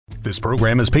This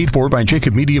program is paid for by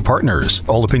Jacob Media Partners.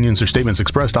 All opinions or statements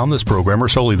expressed on this program are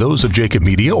solely those of Jacob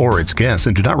Media or its guests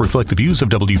and do not reflect the views of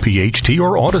WPHT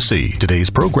or Odyssey.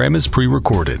 Today's program is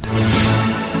pre-recorded.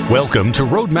 Welcome to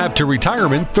Roadmap to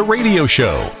Retirement, the radio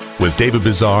show, with David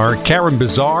Bazaar, Karen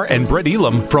Bazaar, and Brett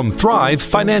Elam from Thrive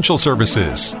Financial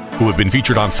Services, who have been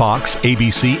featured on Fox,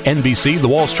 ABC, NBC, The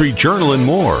Wall Street Journal, and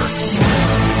more.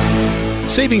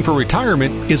 Saving for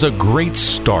retirement is a great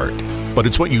start, but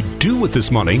it's what you do with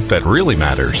this money that really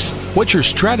matters. What's your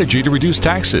strategy to reduce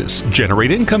taxes,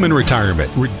 generate income in retirement,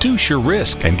 reduce your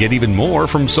risk, and get even more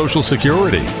from Social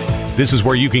Security? This is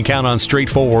where you can count on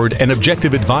straightforward and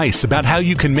objective advice about how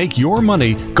you can make your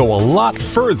money go a lot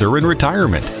further in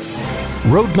retirement.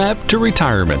 Roadmap to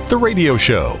Retirement, the radio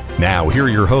show. Now, here are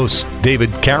your hosts,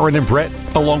 David, Karen, and Brett,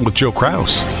 along with Joe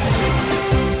Kraus.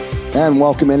 And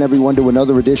welcome in, everyone, to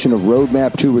another edition of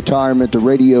Roadmap to Retirement, the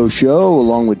radio show,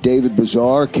 along with David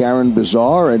Bazaar, Karen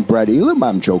Bazaar, and Brett Elam.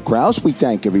 I'm Joe Kraus. We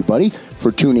thank everybody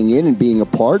for tuning in and being a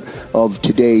part of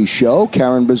today's show.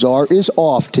 Karen Bazaar is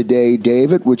off today,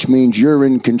 David, which means you're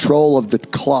in control of the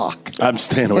clock. I'm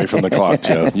staying away from the clock,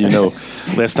 Joe. You know,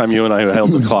 last time you and I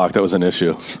held the clock, that was an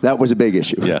issue. That was a big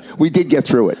issue. Yeah. We did get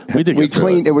through it.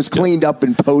 It was cleaned up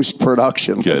in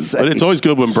post-production. Good. But it's always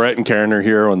good when Brett and Karen are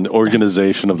here on the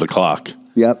organization of the clock.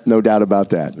 Yep, no doubt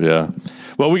about that. Yeah.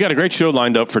 Well, we got a great show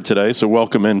lined up for today, so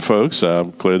welcome in, folks.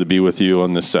 Glad to be with you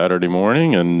on this Saturday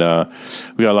morning, and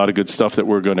we got a lot of good stuff that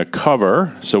we're going to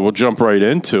cover, so we'll jump right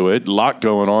into it. A lot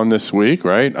going on this week,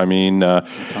 right? I mean,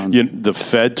 the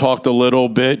Fed talked a little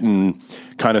bit and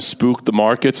kind of spooked the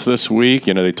markets this week.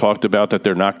 You know, they talked about that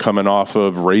they're not coming off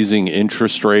of raising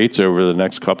interest rates over the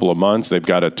next couple of months. They've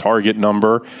got a target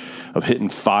number of hitting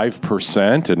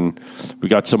 5%, and we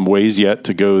got some ways yet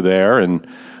to go there. And,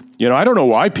 you know, I don't know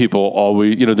why people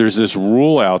always, you know, there's this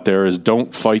rule out there is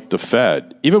don't fight the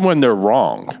Fed, even when they're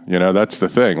wrong. You know, that's the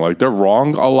thing. Like, they're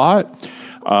wrong a lot,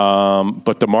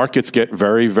 but the markets get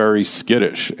very, very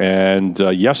skittish. And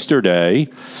yesterday,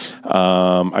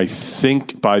 I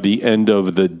think by the end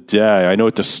of the day, I know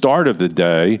at the start of the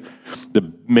day,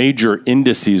 the major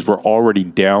indices were already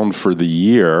down for the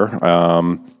year.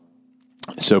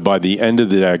 So by the end of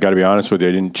the day, I got to be honest with you,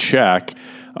 I didn't check,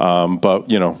 but,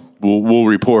 you know, we'll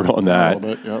report on that. A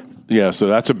little bit, yep. Yeah, so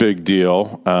that's a big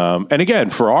deal. And again,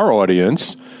 for our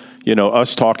audience, you know,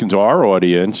 us talking to our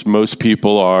audience, most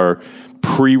people are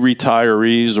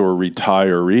pre-retirees or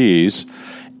retirees.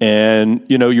 And,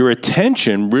 you know, your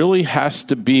attention really has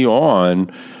to be on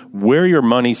where your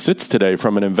money sits today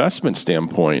from an investment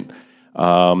standpoint.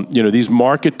 You know, these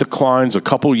market declines a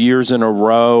couple years in a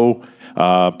row,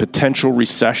 potential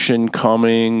recession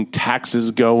coming,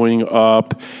 taxes going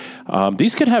up.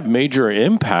 These could have major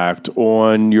impact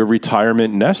on your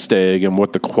retirement nest egg and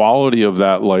what the quality of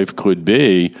that life could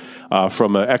be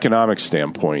from an economic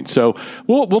standpoint. So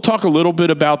we'll talk a little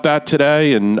bit about that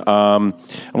today, and I'm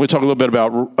going to talk a little bit about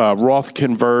Roth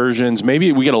conversions.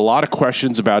 Maybe we get a lot of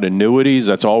questions about annuities.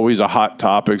 That's always a hot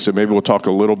topic, so maybe we'll talk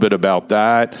a little bit about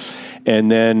that. And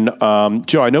then,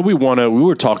 Joe, I know we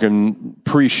were talking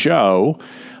pre-show.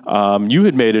 You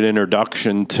had made an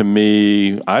introduction to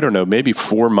me, I don't know, maybe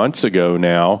 4 months ago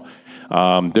now.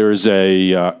 There's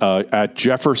at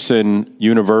Jefferson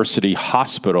University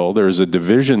Hospital, there's a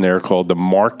division there called the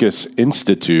Marcus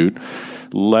Institute,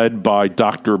 led by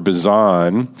Dr.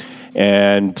 Bazan.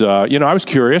 And, you know, I was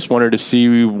curious, wanted to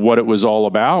see what it was all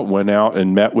about, went out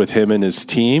and met with him and his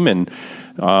team, and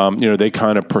you know, they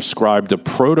kind of prescribed a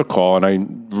protocol, and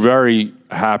I'm very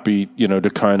happy, you know, to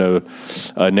kind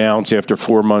of announce after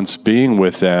 4 months being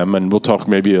with them, and we'll talk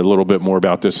maybe a little bit more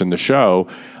about this in the show.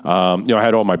 You know, I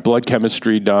had all my blood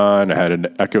chemistry done. I had an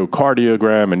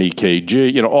echocardiogram, an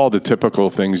EKG, you know, all the typical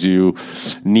things you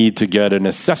need to get an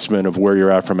assessment of where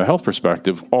you're at from a health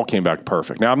perspective. All came back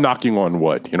perfect. Now, I'm knocking on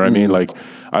wood, you know what I mean? Like,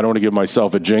 I don't want to give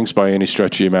myself a jinx by any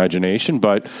stretch of the imagination,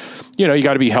 but, you know, you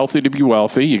got to be healthy to be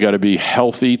wealthy. You got to be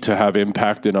healthy to have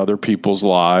impact in other people's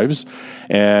lives.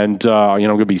 And, you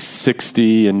know, I'm going to be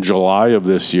 60 in July of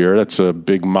this year. That's a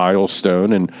big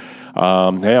milestone. And,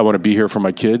 hey, I want to be here for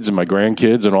my kids and my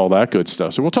grandkids and all that good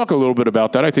stuff. So we'll talk a little bit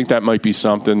about that. I think that might be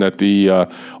something that the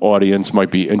audience might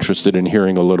be interested in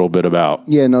hearing a little bit about.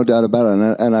 Yeah, no doubt about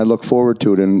it. And I look forward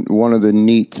to it. And one of the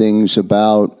neat things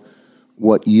about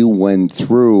what you went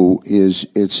through is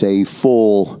it's a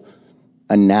full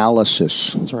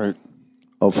analysis. That's right.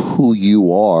 Of who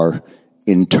you are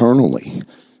internally.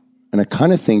 And I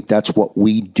kind of think that's what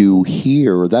we do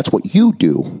here, or that's what you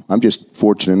do. I'm just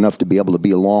fortunate enough to be able to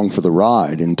be along for the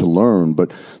ride and to learn,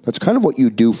 but that's kind of what you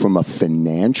do from a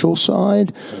financial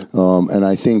side. And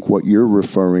I think what you're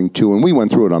referring to, and we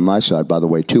went through it on my side, by the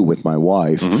way, too, with my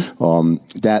wife,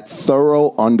 that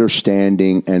thorough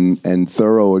understanding and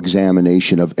thorough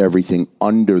examination of everything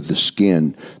under the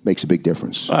skin makes a big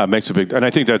difference. And I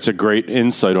think that's a great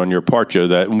insight on your part, Joe,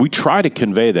 that we try to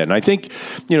convey that. And I think,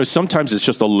 sometimes it's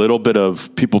just a little bit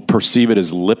of people perceive it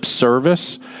as lip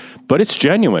service, but it's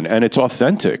genuine and it's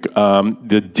authentic.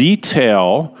 The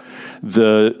detail,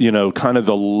 kind of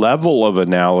the level of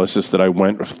analysis that I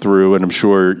went through, and I'm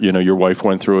sure, your wife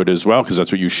went through it as well, because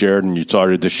that's what you shared and you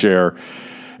started to share.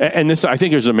 And this, I think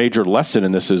there's a major lesson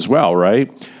in this as well, right?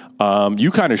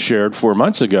 You kind of shared 4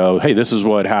 months ago, hey, this is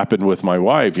what happened with my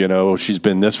wife. She's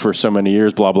been this for so many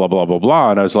years, blah, blah, blah, blah,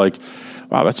 blah. And I was like,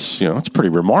 wow, that's pretty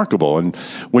remarkable. And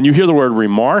when you hear the word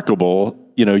remarkable,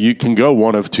 you can go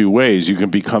one of two ways. You can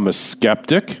become a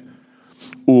skeptic,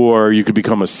 or you could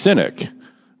become a cynic,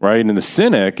 right? And the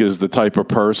cynic is the type of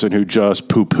person who just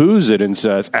poo-poos it and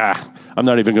says, I'm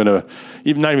not even going to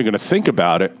think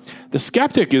about it. The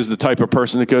skeptic is the type of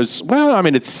person that goes, well,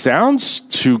 it sounds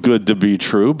too good to be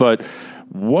true, but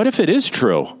what if it is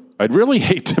true? I'd really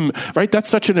hate to, right? That's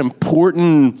such an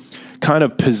important kind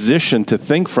of position to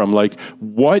think from. Like,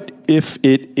 what if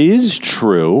it is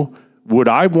true? Would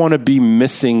I want to be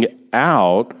missing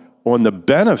out on the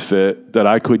benefit that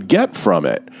I could get from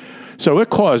it? So it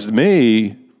caused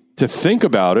me to think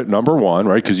about it, number one,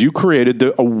 right? Because you created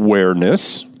the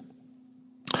awareness.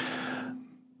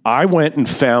 I went and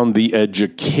found the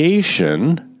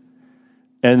education.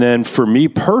 And then for me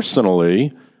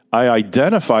personally, I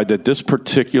identified that this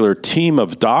particular team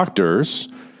of doctors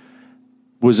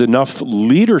was enough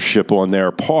leadership on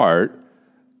their part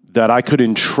that I could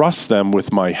entrust them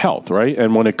with my health, right?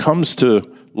 And when it comes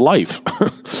to life,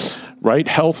 right,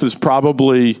 health is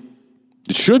probably,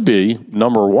 it should be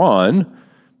number one,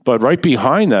 but right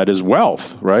behind that is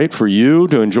wealth, right? For you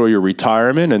to enjoy your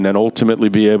retirement and then ultimately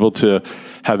be able to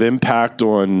have impact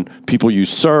on people you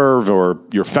serve or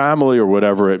your family or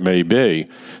whatever it may be.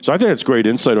 So I think that's great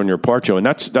insight on your part, Joe. And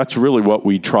that's really what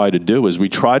we try to do, is we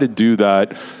try to do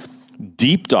that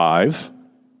deep dive,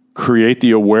 create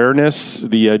the awareness,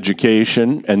 the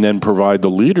education, and then provide the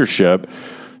leadership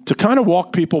to kind of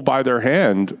walk people by their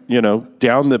hand,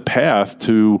 down the path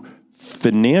to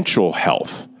financial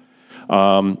health.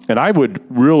 And I would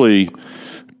really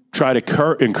try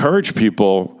to encourage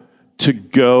people to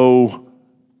go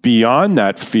beyond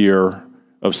that fear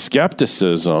of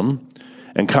skepticism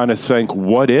and kind of think,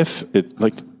 what if it,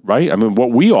 right?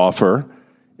 What we offer,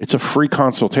 it's a free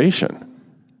consultation,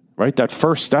 right? That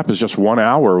first step is just 1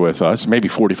 hour with us, maybe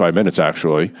 45 minutes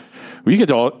actually, where you get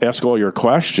to ask all your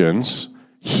questions,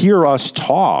 hear us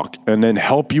talk, and then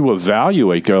help you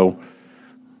evaluate, go,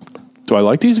 do I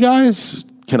like these guys?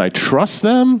 Can I trust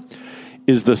them?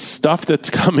 Is the stuff that's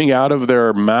coming out of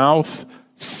their mouth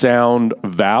sound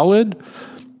valid?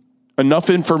 Enough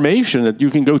information that you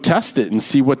can go test it and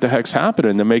see what the heck's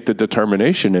happening to make the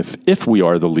determination if we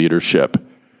are the leadership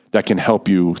that can help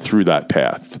you through that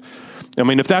path.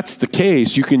 If that's the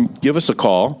case, you can give us a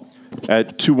call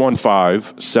at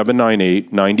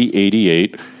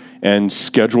 215-798-9088 and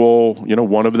schedule,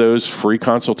 one of those free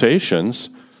consultations.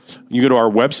 You go to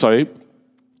our website,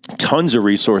 tons of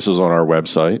resources on our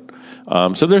website.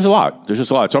 So there's a lot. There's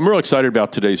just a lot. So I'm real excited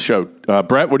about today's show.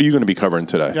 Brett, what are you going to be covering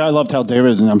today? Yeah, I loved how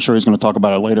David, and I'm sure he's going to talk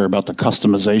about it later, about the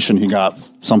customization. He got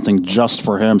something just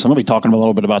for him. So I'm going to be talking a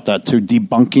little bit about that too,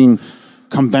 debunking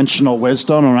conventional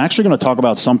wisdom. I'm actually going to talk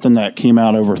about something that came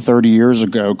out over 30 years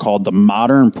ago called the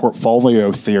modern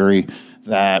portfolio theory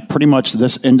that pretty much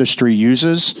this industry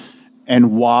uses,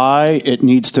 and why it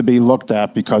needs to be looked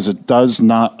at, because it does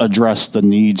not address the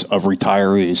needs of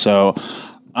retirees. So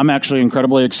I'm actually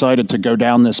incredibly excited to go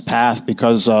down this path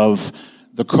because of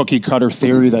the cookie cutter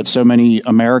theory that so many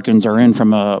Americans are in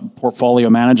from a portfolio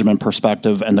management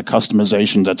perspective and the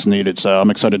customization that's needed. So I'm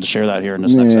excited to share that here in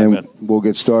this next segment. We'll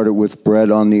get started with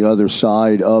Brett on the other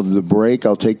side of the break.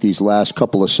 I'll take these last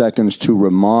couple of seconds to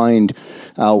remind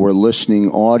our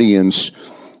listening audience,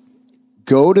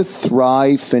 go to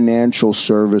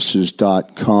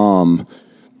thrivefinancialservices.com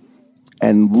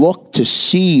and look to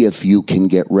see if you can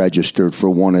get registered for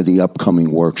one of the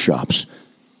upcoming workshops.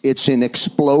 It's an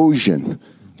explosion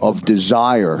of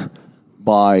desire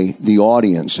by the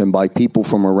audience and by people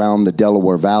from around the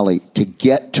Delaware Valley to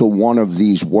get to one of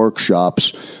these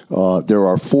workshops. There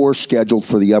are 4 scheduled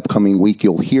for the upcoming week.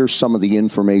 You'll hear some of the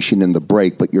information in the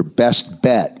break, but your best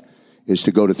bet is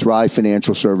to go to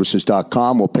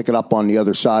thrivefinancialservices.com. We'll pick it up on the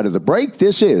other side of the break.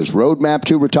 This is Roadmap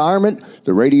to Retirement,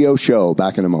 the radio show.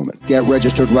 Back in a moment. Get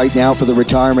registered right now for the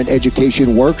Retirement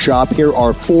Education Workshop. Here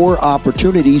are 4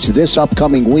 opportunities this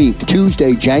upcoming week.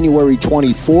 Tuesday, January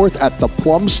 24th at the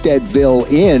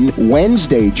Plumsteadville Inn.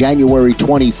 Wednesday, January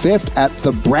 25th at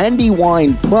the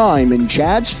Brandywine Prime in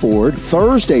Chadsford.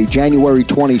 Thursday, January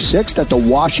 26th at the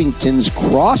Washington's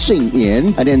Crossing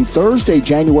Inn. And then Thursday,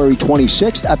 January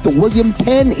 26th at the William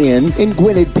Penn Inn in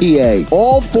Gwinnett, PA.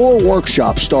 All 4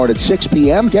 workshops start at 6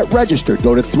 p.m. Get registered.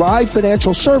 Go to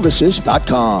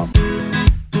thrivefinancialservices.com.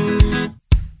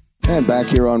 And back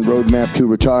here on Roadmap to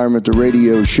Retirement, the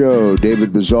radio show,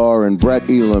 David Bazaar and Brett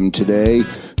Elam today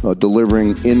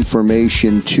delivering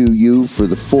information to you for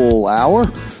the full hour.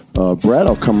 Brett,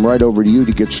 I'll come right over to you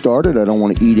to get started. I don't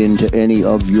want to eat into any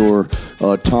of your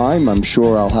time. I'm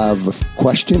sure I'll have a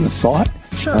question, a thought.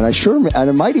 Sure. And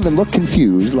I might even look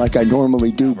confused like I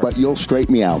normally do, but you'll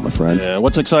straighten me out, my friend. Yeah,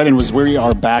 what's exciting was we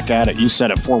are back at it. You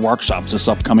said at 4 workshops this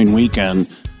upcoming weekend.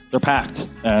 They're packed.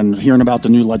 And hearing about the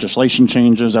new legislation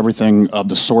changes, everything of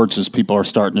the sorts as people are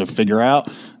starting to figure out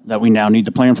that we now need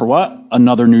to plan for what?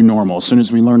 Another new normal. As soon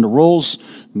as we learn the rules,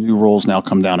 new rules now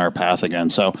come down our path again.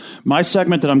 So my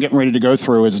segment that I'm getting ready to go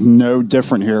through is no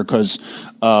different here because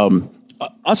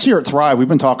us here at Thrive, we've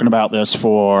been talking about this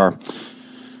for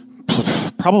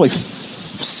probably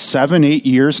 7-8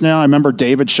 years now. I remember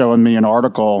David showing me an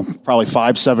article probably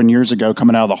 5-7 years ago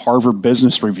coming out of the Harvard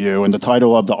Business Review, and the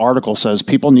title of the article says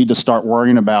people need to start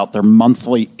worrying about their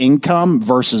monthly income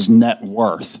versus net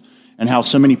worth, and how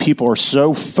so many people are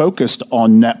so focused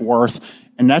on net worth.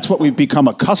 And that's what we've become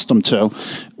accustomed to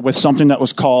with something that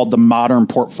was called the modern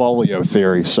portfolio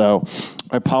theory. So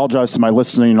I apologize to my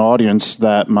listening audience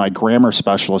that my grammar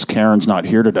specialist, Karen's not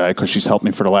here today because she's helped me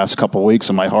for the last couple of weeks.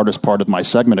 And my hardest part of my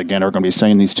segment, again, are going to be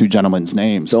saying these 2 gentlemen's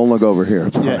names. Don't look over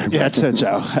here. Yeah, that's it,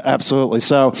 Joe. Absolutely.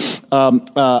 So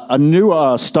a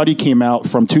new study came out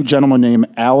from 2 gentlemen named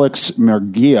Alex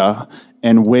Mergia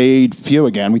and Wade Few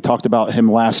again. We talked about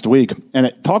him last week. And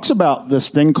it talks about this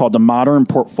thing called the modern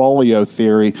portfolio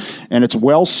theory, and it's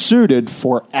well suited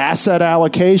for asset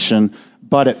allocation,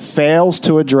 but it fails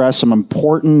to address some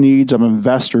important needs of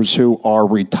investors who are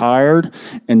retired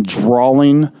and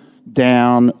drawing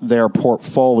down their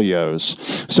portfolios.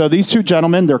 So these 2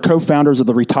 gentlemen, they're co-founders of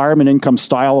the Retirement Income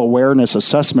Style Awareness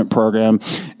Assessment Program,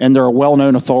 and they're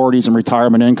well-known authorities in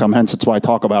retirement income, hence it's why I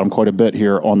talk about them quite a bit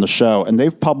here on the show. And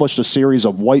they've published a series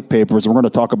of white papers, and we're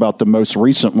going to talk about the most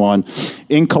recent one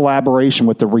in collaboration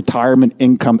with the Retirement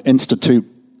Income Institute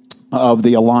of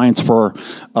the Alliance for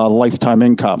Lifetime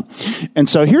Income. And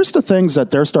so here's the things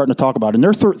that they're starting to talk about. And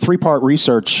their 3-part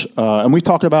research, and we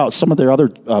talked about some of their other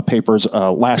papers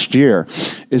last year,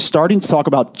 is starting to talk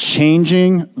about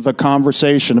changing the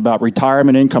conversation about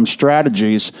retirement income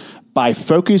strategies by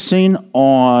focusing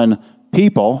on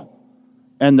people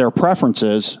and their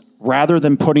preferences rather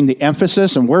than putting the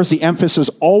emphasis, and where's the emphasis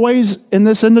always in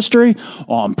this industry?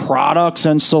 On products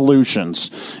and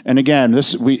solutions. And again,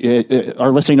 our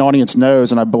listening audience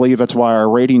knows, and I believe that's why our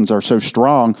ratings are so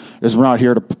strong, is we're not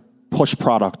here to push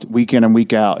product week in and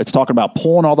week out. It's talking about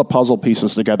pulling all the puzzle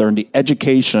pieces together and the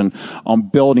education on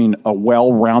building a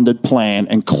well-rounded plan,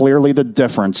 and clearly the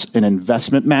difference in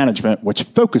investment management, which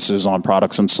focuses on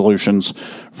products and solutions,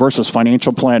 versus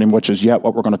financial planning, which is yet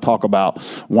what we're going to talk about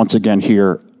once again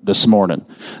here this morning.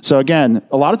 So again,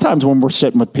 a lot of times when we're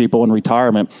sitting with people in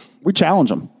retirement, we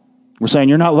challenge them. We're saying,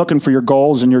 you're not looking for your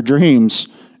goals and your dreams,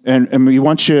 and we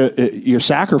want you're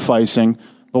sacrificing.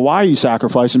 But why are you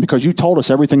sacrificing? Because you told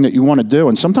us everything that you want to do.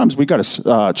 And sometimes we got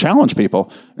to challenge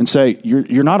people and say,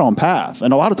 you're not on path.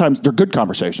 And a lot of times they're good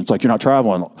conversations, like you're not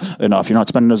traveling enough, you're not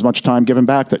spending as much time giving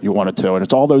back that you wanted to. And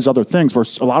it's all those other things where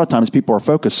a lot of times people are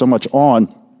focused so much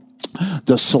on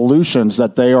the solutions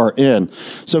that they are in.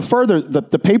 So further,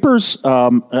 the papers,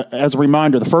 as a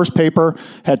reminder, the first paper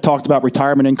had talked about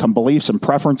retirement income beliefs and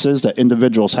preferences that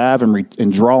individuals have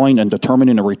in drawing and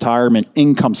determining a retirement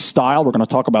income style. We're going to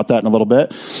talk about that in a little bit.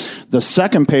 The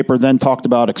second paper then talked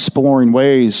about exploring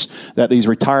ways that these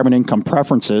retirement income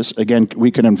preferences, again,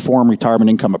 we can inform retirement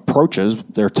income approaches.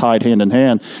 They're tied hand in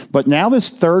hand. But now this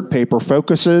third paper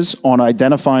focuses on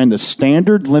identifying the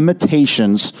standard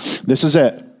limitations. This is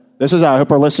it. I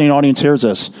hope our listening audience hears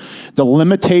this. The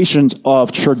limitations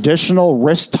of traditional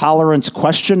risk tolerance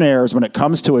questionnaires when it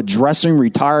comes to addressing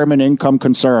retirement income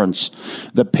concerns.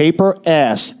 The paper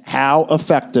asks how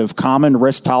effective common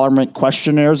risk tolerant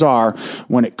questionnaires are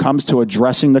when it comes to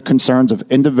addressing the concerns of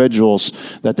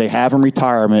individuals that they have in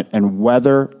retirement, and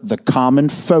whether the common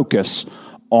focus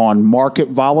on market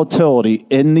volatility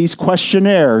in these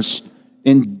questionnaires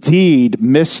indeed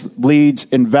misleads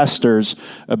investors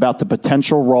about the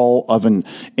potential role of an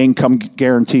income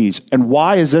guarantees. And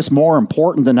why is this more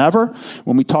important than ever?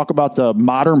 When we talk about the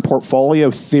modern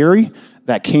portfolio theory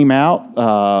that came out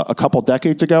a couple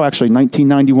decades ago, actually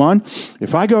 1991,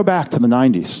 if I go back to the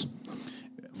 90s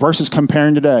versus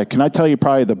comparing today, can I tell you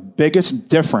probably the biggest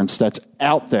difference that's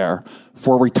out there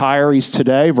for retirees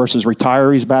today versus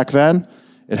retirees back then?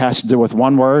 It has to do with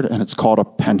one word, and it's called a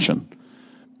pension.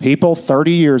 People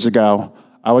 30 years ago,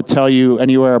 I would tell you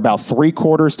anywhere about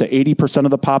 3/4 to 80%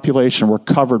 of the population were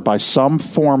covered by some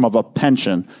form of a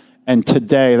pension. And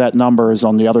today that number is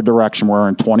on the other direction. We're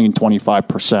in 20 and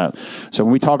 25%. So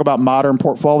when we talk about modern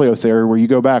portfolio theory, where you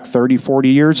go back 30, 40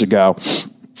 years ago,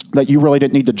 that you really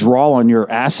didn't need to draw on your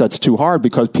assets too hard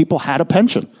because people had a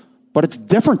pension. But it's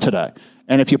different today.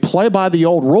 And if you play by the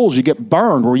old rules, you get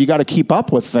burned where you got to keep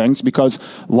up with things because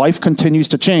life continues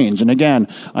to change. And again,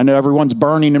 I know everyone's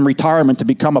burning in retirement to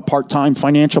become a part-time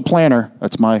financial planner.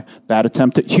 That's my bad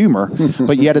attempt at humor.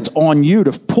 But yet it's on you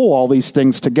to pull all these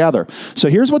things together. So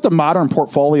here's what the modern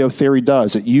portfolio theory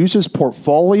does. It uses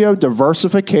portfolio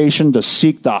diversification to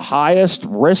seek the highest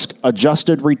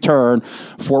risk-adjusted return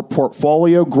for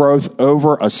portfolio growth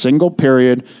over a single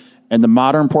period. And the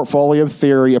modern portfolio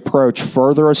theory approach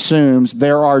further assumes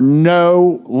there are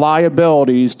no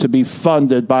liabilities to be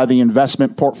funded by the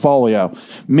investment portfolio,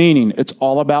 meaning it's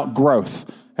all about growth.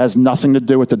 Has nothing to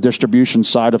do with the distribution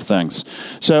side of things.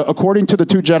 So according to the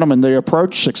two gentlemen, the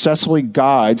approach successfully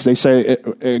guides, they say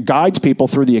it guides people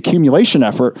through the accumulation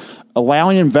effort,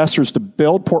 allowing investors to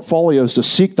build portfolios to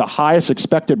seek the highest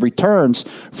expected returns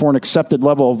for an accepted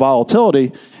level of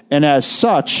volatility. And as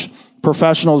such,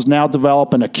 professionals now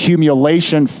develop an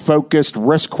accumulation-focused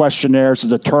risk questionnaire to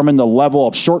determine the level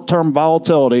of short-term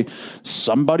volatility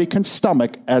somebody can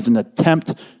stomach as an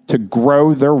attempt to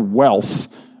grow their wealth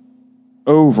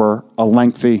over a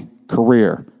lengthy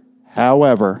career.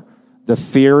 However, the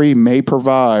theory may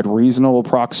provide reasonable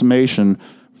approximation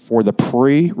for the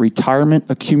pre-retirement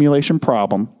accumulation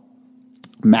problem.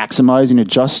 Maximizing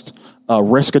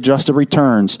risk-adjusted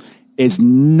returns is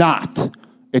not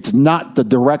the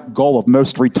direct goal of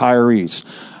most retirees.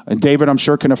 And David, I'm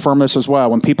sure, can affirm this as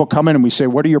well. When people come in and we say,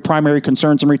 what are your primary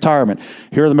concerns in retirement?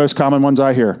 Here are the most common ones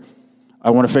I hear.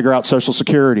 I want to figure out Social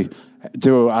Security.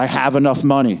 Do I have enough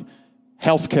money?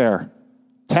 Healthcare,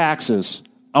 taxes.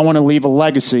 I want to leave a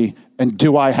legacy. And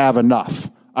do I have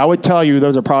enough? I would tell you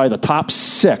those are probably the top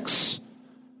 6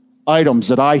 items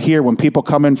that I hear when people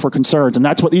come in for concerns. And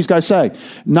that's what these guys say.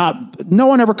 No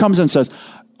one ever comes in and says,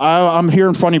 I'm here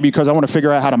in front of you because I want to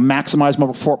figure out how to maximize my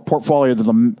portfolio to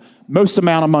the most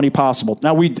amount of money possible.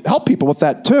 Now, we help people with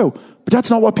that too, but that's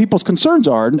not what people's concerns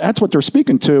are, and that's what they're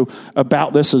speaking to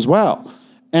about this as well.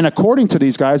 And according to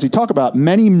these guys, they talk about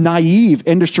many naive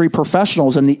industry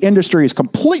professionals, and the industry is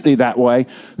completely that way,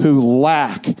 who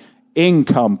lack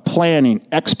income planning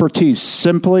expertise,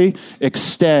 simply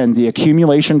extend the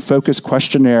accumulation-focused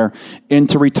questionnaire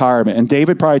into retirement. And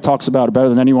David probably talks about it better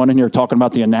than anyone in here, talking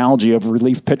about the analogy of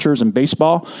relief pitchers in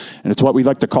baseball, and it's what we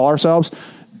like to call ourselves.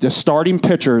 The starting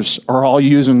pitchers are all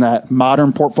using that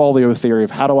modern portfolio theory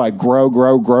of how do I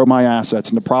grow my assets.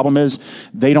 And the problem is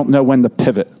they don't know when to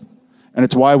pivot. And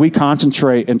it's why we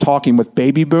concentrate in talking with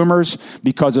baby boomers,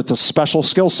 because it's a special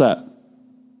skill set.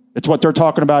 It's what they're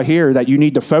talking about here, that you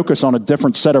need to focus on a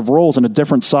different set of rules and a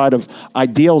different side of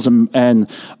ideals and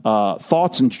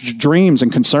thoughts and dreams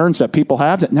and concerns that people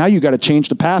have, that now you got to change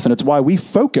the path. And it's why we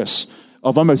focus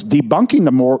of almost debunking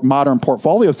the more modern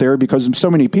portfolio theory, because so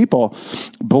many people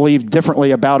believe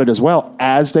differently about it as well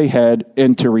as they head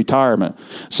into retirement.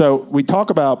 So we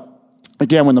talk about,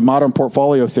 again, when the modern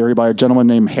portfolio theory by a gentleman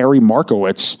named Harry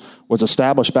Markowitz was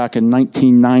established back in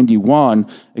 1991,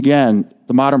 again,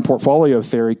 the modern portfolio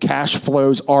theory, cash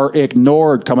flows are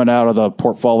ignored coming out of the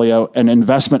portfolio, and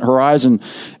investment horizon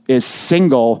is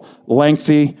single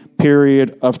lengthy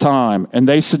period of time. And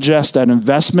they suggest that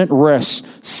investment risk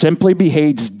simply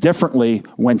behaves differently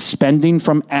when spending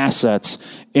from assets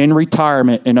in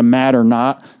retirement in a manner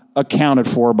not accounted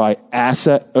for by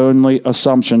asset-only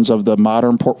assumptions of the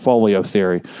modern portfolio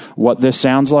theory. What this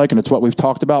sounds like, and it's what we've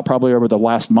talked about probably over the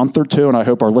last month or two, and I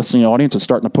hope our listening audience is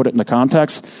starting to put it into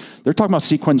context, they're talking about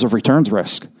sequence of returns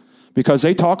risk. Because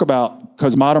they talk about,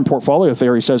 because modern portfolio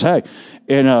theory says, hey,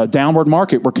 in a downward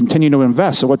market, we're continuing to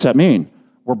invest. So what's that mean?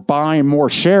 We're buying more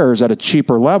shares at a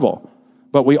cheaper level.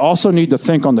 But we also need to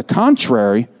think on the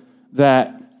contrary,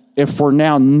 that if we're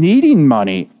now needing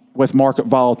money with market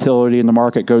volatility and the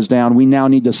market goes down, we now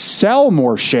need to sell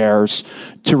more shares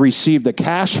to receive the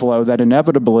cash flow that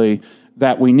inevitably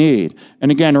that we need.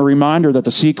 And again, a reminder that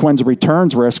the sequence of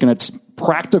returns risk, and it's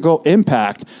practical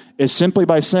impact is simply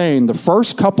by saying the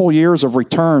first couple years of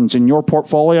returns in your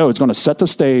portfolio is going to set the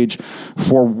stage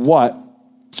for what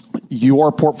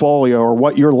your portfolio or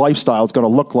what your lifestyle is going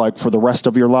to look like for the rest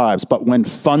of your lives. But when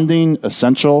funding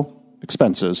essential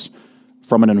expenses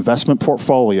from an investment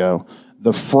portfolio,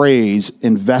 the phrase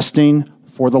investing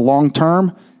for the long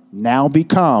term now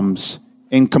becomes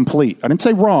incomplete. I didn't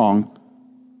say wrong,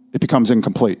 it becomes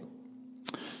incomplete.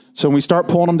 So when we start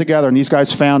pulling them together, and these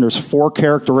guys found there's 4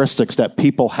 characteristics that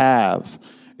people have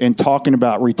in talking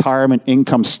about retirement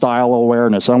income style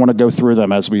awareness. I want to go through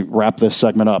them as we wrap this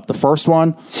segment up. The first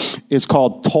one is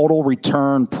called total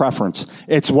return preference.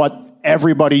 It's what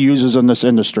everybody uses in this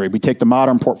industry. We take the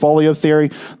modern portfolio theory.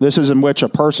 This is in which a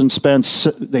person spend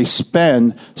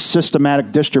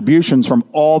systematic distributions from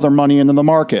all their money into the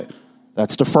market.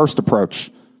 That's the first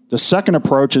approach. The second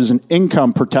approach is an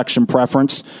income protection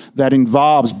preference that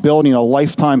involves building a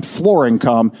lifetime floor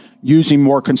income using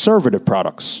more conservative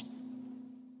products.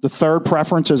 The third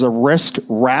preference is a risk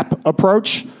wrap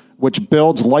approach, which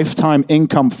builds lifetime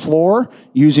income floor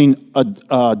using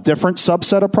a different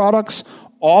subset of products,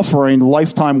 offering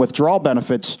lifetime withdrawal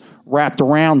benefits wrapped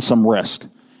around some risk.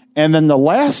 And then the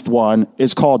last one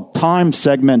is called time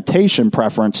segmentation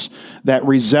preference that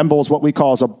resembles what we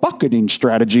call as a bucketing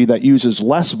strategy that uses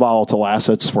less volatile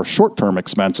assets for short-term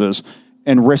expenses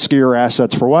and riskier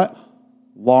assets for what?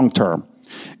 Long-term.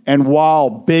 And while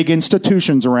big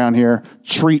institutions around here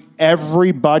treat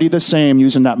everybody the same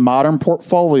using that modern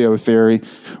portfolio theory,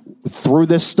 through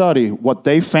this study, what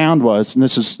they found was, and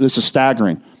this is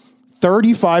staggering,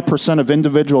 35% of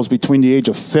individuals between the age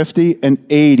of 50 and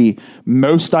 80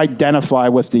 most identify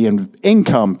with the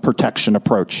income protection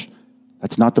approach.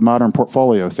 That's not the modern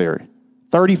portfolio theory.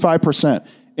 35%.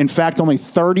 In fact, only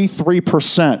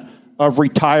 33% of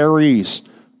retirees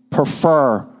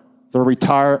prefer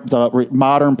the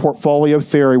modern portfolio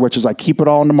theory, which is I keep it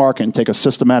all in the market and take a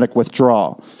systematic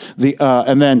withdrawal.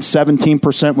 And then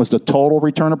 17% was the total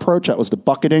return approach. That was the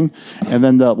bucketing. And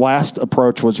then the last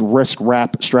approach was risk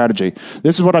wrap strategy.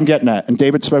 This is what I'm getting at. And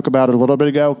David spoke about it a little bit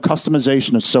ago.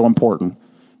 Customization is so important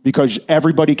because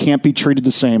everybody can't be treated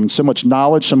the same. And so much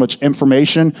knowledge, so much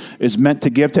information is meant to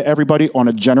give to everybody on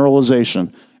a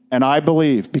generalization. And I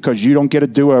believe because you don't get a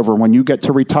do-over when you get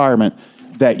to retirement,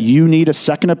 that you need a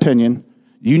second opinion,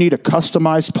 you need a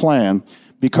customized plan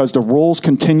because the rules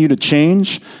continue to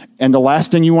change, and the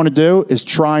last thing you want to do is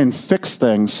try and fix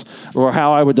things, or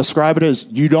how I would describe it is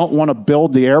you don't want to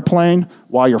build the airplane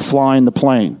while you're flying the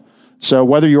plane. So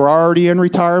whether you're already in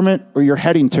retirement or you're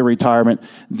heading to retirement,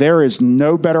 there is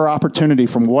no better opportunity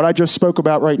from what I just spoke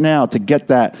about right now to get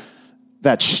that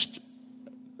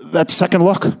second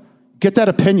look, get that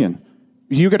opinion.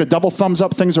 You get a double thumbs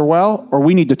up, things are well, or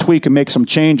we need to tweak and make some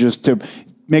changes to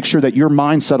make sure that your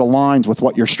mindset aligns with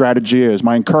what your strategy is.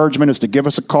 My encouragement is to give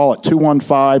us a call at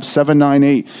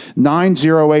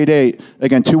 215-798-9088.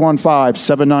 Again,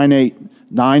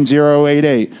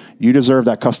 215-798-9088. You deserve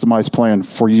that customized plan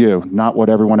for you, not what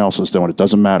everyone else is doing. It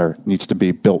doesn't matter. It needs to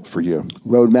be built for you.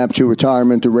 Roadmap to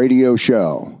Retirement, the radio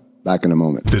show. Back in a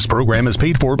moment. This program is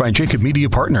paid for by Jacob Media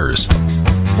Partners.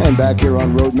 And back here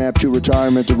on Roadmap to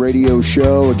Retirement, the radio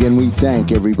show. Again, we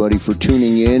thank everybody for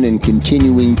tuning in and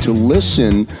continuing to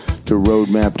listen to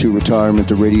Roadmap to Retirement,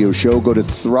 the radio show. Go to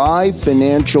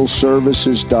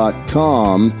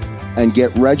thrivefinancialservices.com and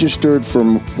get registered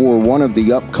for one of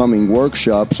the upcoming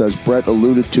workshops. As Brett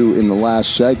alluded to in the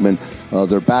last segment,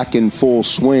 they're back in full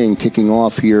swing, kicking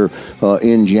off here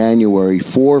in January,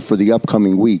 4 for the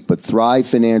upcoming week. But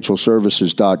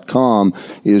thrivefinancialservices.com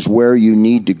is where you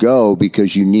need to go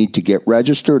because you need to get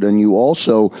registered, and you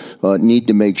also need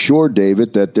to make sure,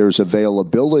 David, that there's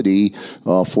availability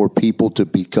for people to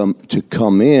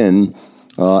come in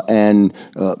and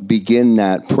begin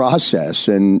that process.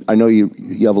 And I know you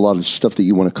have a lot of stuff that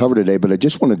you want to cover today, but I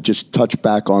just want to touch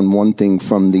back on one thing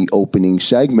from the opening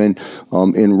segment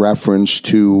in reference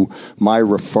to my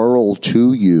referral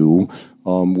to you,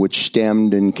 which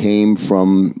stemmed and came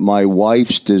from my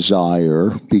wife's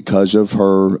desire because of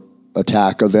her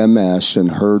attack of MS and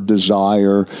her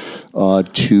desire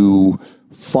to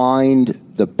find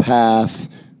the path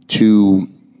to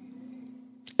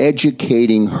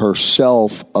educating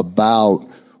herself about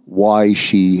why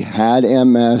she had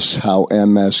MS, how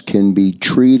MS can be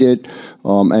treated,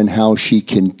 and how she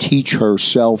can teach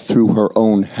herself through her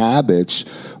own habits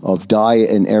of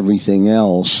diet and everything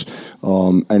else.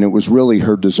 And it was really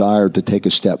her desire to take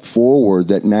a step forward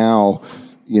that now,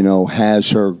 has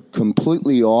her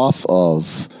completely off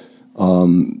of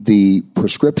the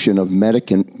prescription of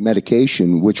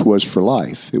medication, which was for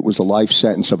life. It was a life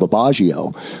sentence of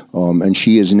Aubagio, and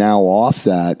she is now off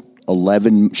that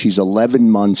she's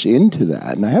 11 months into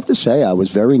that. And I have to say, I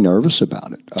was very nervous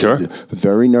about it. Sure. I was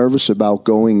very nervous about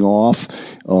going off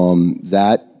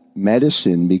that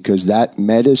medicine, because that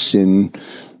medicine,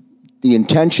 the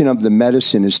intention of the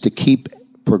medicine is to keep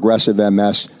progressive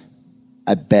MS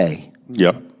at bay.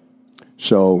 Yep.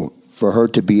 So for her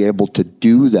to be able to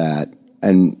do that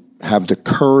and have the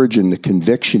courage and the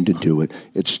conviction to do it,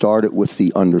 it started with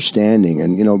the understanding.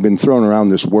 And, I've been throwing around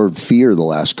this word fear the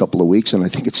last couple of weeks, and I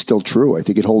think it's still true. I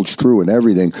think it holds true in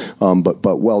everything.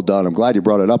 But well done. I'm glad you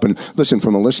brought it up. And listen,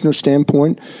 from a listener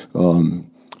standpoint,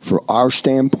 for our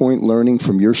standpoint, learning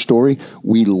from your story,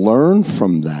 we learn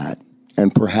from that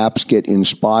and perhaps get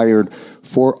inspired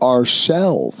for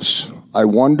ourselves. I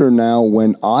wonder now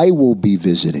when I will be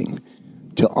visiting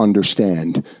to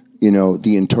understand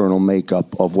the internal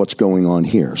makeup of what's going on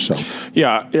here. So,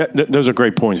 yeah, those are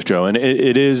great points, Joe. And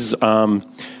it is,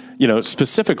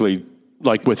 specifically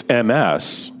like with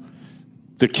MS,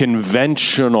 the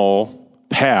conventional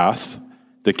path,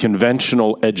 the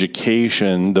conventional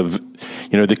education,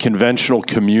 the conventional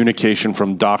communication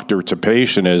from doctor to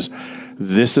patient is,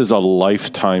 this is a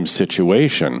lifetime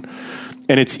situation.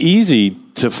 And it's easy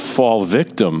to fall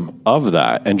victim of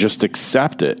that and just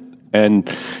accept it. And,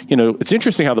 it's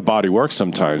interesting how the body works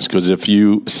sometimes, because if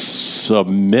you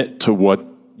submit to what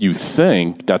you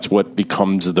think, that's what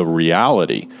becomes the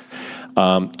reality.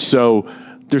 So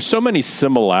there's so many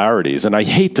similarities, and I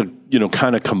hate to,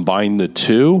 kind of combine the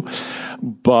two,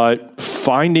 but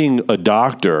finding a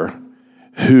doctor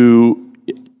who,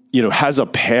 has a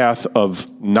path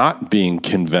of not being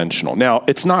conventional. Now,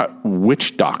 it's not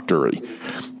witch doctory.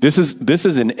 This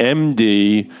is an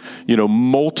MD,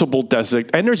 multiple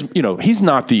and there's, he's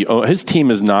not his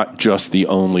team is not just the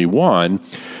only one,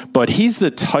 but he's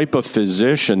the type of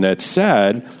physician that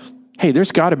said, hey,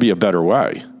 there's got to be a better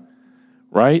way,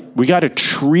 right? We got to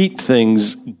treat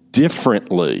things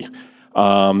differently.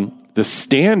 The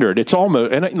standard, it's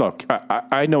almost, and look,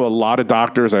 I know a lot of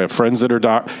doctors. I have friends that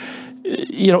are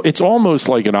it's almost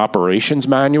like an operations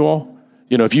manual.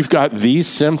 If you've got these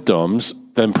symptoms,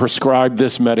 then prescribe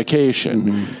this medication.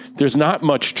 Mm-hmm. There's not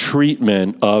much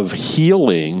treatment of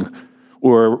healing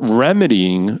or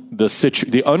remedying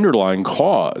the underlying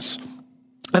cause.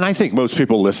 And I think most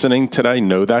people listening today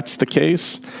know that's the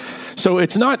case. So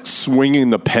it's not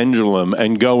swinging the pendulum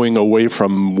and going away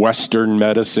from Western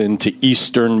medicine to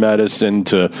Eastern medicine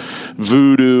to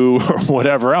voodoo or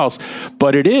whatever else.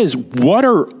 But it is, what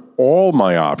are all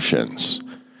my options?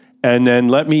 And then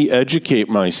let me educate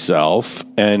myself.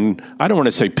 And I don't want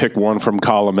to say pick one from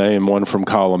column A and one from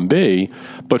column B,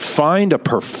 but find a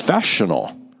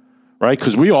professional, right?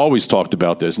 Because we always talked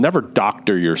about this. Never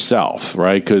doctor yourself,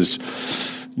 right?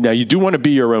 Because now you do want to be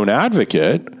your own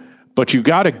advocate, but you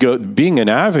got to go. Being an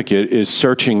advocate is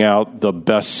searching out the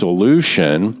best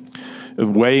solution,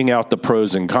 weighing out the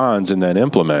pros and cons, and then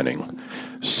implementing.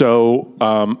 So,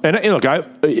 and look,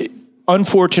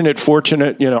 unfortunate,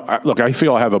 fortunate, I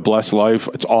feel I have a blessed life.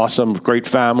 It's awesome, great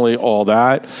family, all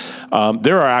that.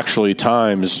 There are actually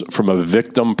times from a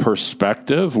victim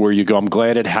perspective where you go, I'm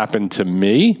glad it happened to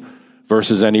me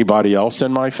versus anybody else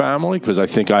in my family, because I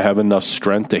think I have enough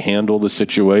strength to handle the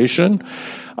situation.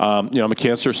 I'm a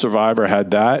cancer survivor,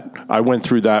 had that. I went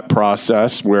through that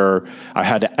process where I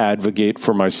had to advocate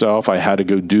for myself. I had to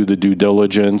go do the due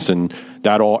diligence, and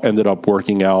that all ended up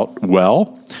working out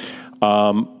well.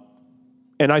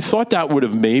 And I thought that would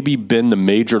have maybe been the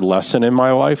major lesson in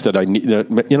my life that I need.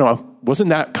 Wasn't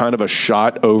that kind of a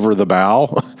shot over the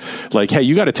bow? Like, hey,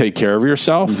 you got to take care of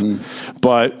yourself. Mm-hmm.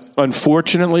 But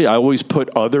unfortunately, I always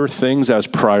put other things as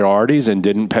priorities and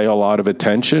didn't pay a lot of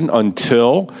attention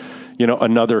until,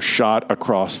 another shot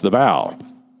across the bow.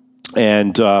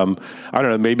 And I don't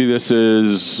know, maybe this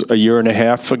is a year and a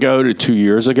half ago to 2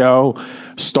 years ago,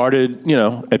 started,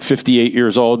 at 58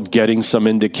 years old, getting some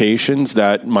indications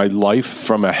that my life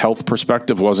from a health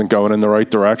perspective wasn't going in the right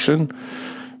direction.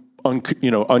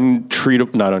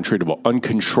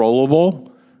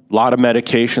 Uncontrollable, a lot of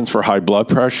medications for high blood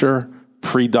pressure,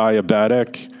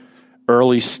 pre-diabetic,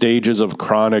 early stages of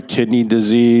chronic kidney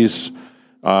disease,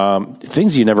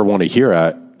 things you never want to hear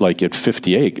at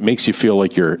 58. It makes you feel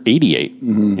like you're 88,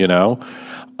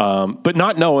 mm-hmm. But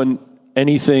not knowing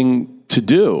anything to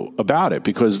do about it,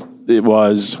 because it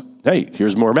was, hey,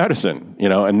 here's more medicine,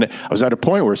 and I was at a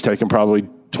point where it's taking probably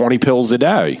 20 pills a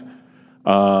day,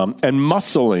 and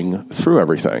muscling through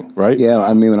everything, right? Yeah,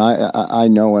 I mean, I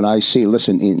know, and I see,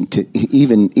 listen,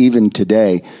 even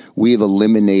today, we've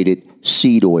eliminated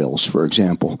seed oils, for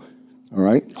example, all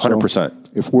right? 100%. So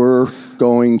if we're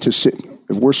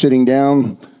sitting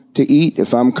down to eat,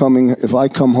 if I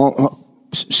come home,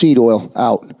 seed oil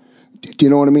out. Do you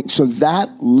know what I mean? So that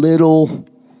little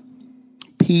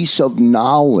piece of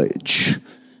knowledge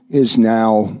is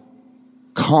now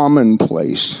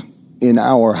commonplace in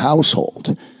our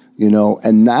household,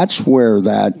 and that's where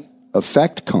that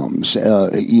effect comes,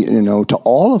 to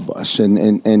all of us. And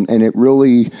it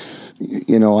really,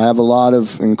 I have a lot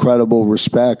of incredible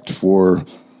respect for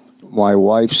my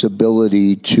wife's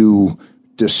ability to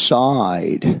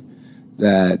decide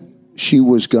that she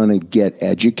was going to get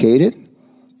educated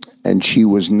and she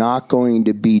was not going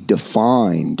to be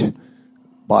defined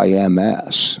by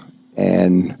MS.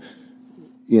 And,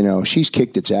 she's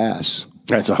kicked its ass.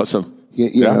 That's awesome.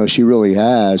 You know, she really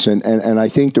has. And I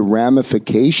think the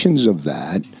ramifications of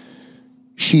that,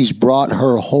 she's brought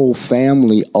her whole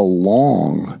family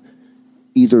along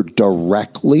either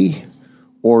directly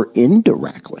or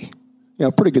indirectly.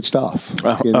 Pretty good stuff.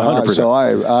 100%. So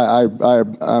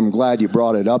I'm glad you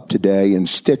brought it up today, and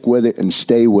stick with it and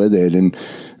stay with it. And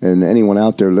anyone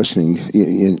out there listening,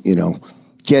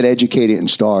 get educated and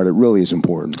start. It really is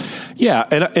important. Yeah.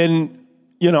 And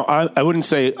I wouldn't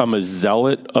say I'm a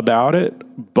zealot about it,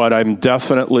 but I'm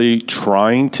definitely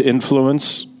trying to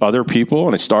influence other people.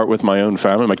 And I start with my own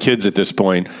family. My kids at this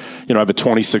point, I have a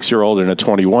 26-year-old and a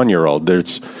 21-year-old.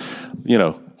 It's,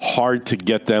 hard to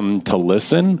get them to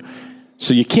listen.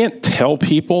 So you can't tell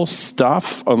people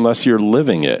stuff unless you're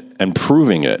living it and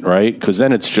proving it, right? Because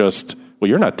then it's just, well,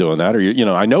 you're not doing that. Or,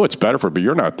 I know it's better for it, but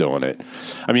you're not doing it.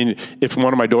 I mean, if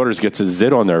one of my daughters gets a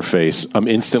zit on their face, I'm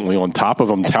instantly on top of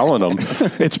them telling them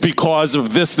it's because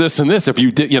of this, this, and this. If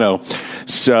you did,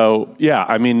 So, yeah,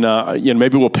 I mean,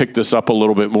 maybe we'll pick this up a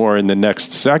little bit more in the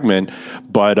next segment.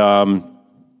 But,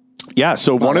 yeah,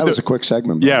 so that was a quick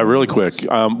segment. Yeah, really quick.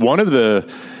 One of the...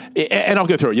 And I'll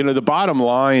go through it. The bottom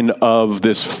line of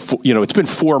this, it's been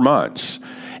 4 months.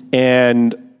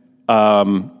 And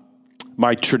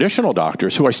my traditional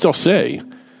doctors, who I still see,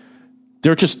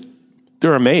 they're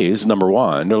amazed, number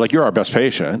one. They're like, you're our best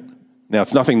patient. Now,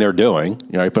 it's nothing they're doing,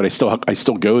 right? But I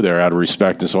still go there out of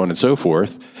respect and so on and so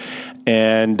forth.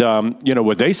 And,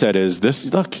 what they said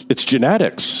is look, it's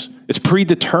genetics. It's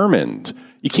predetermined.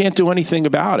 You can't do anything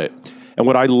about it. And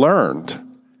what I learned,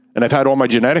 and I've had all my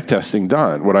genetic testing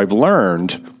done, what I've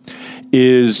learned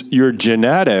is your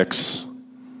genetics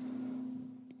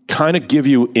kind of give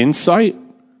you insight,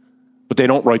 but they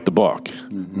don't write the book.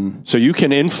 Mm-hmm. So you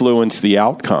can influence the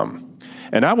outcome.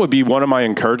 And that would be one of my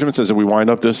encouragements as we wind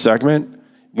up this segment.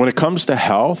 When it comes to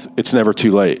health, it's never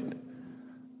too late.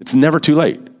 It's never too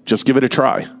late. Just give it a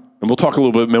try. And we'll talk a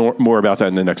little bit more about that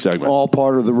in the next segment. All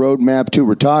part of the roadmap to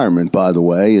retirement, by the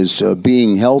way, is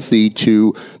being healthy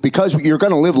because you're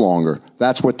going to live longer.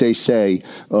 That's what they say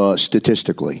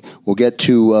statistically. We'll get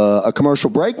to a commercial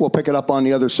break. We'll pick it up on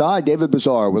the other side. David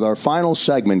Bazaar with our final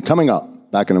segment coming up.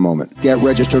 Back in a moment. Get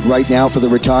registered right now for the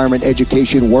Retirement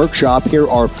Education Workshop. Here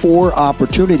are 4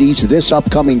 opportunities this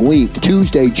upcoming week.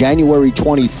 Tuesday, January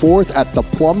 24th at the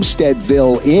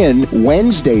Plumsteadville Inn.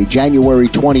 Wednesday, January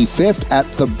 25th at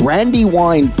the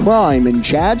Brandywine Prime in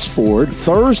Chadsford.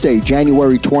 Thursday,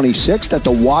 January 26th at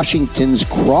the Washington's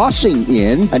Crossing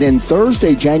Inn. And then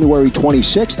Thursday, January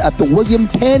 26th at the William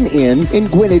Penn Inn in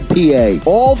Gwinnett, PA.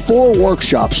 All 4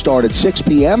 workshops start at 6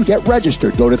 p.m. Get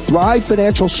registered. Go to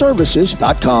ThriveFinancialServices.com.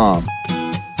 And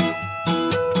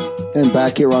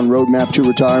back here on Roadmap to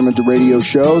Retirement, the radio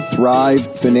show,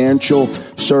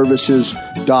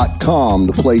 ThriveFinancialServices.com,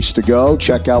 the place to go.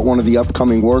 Check out one of the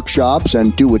upcoming workshops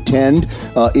and do attend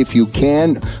if you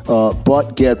can,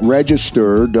 but get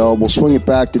registered. We'll swing it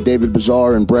back to David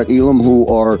Bazaar and Brett Elam, who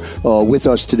are with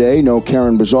us today. No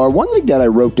Karen Bazaar. One thing that I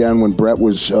wrote down when Brett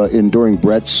was during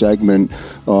Brett's segment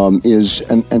is,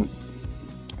 and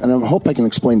I hope I can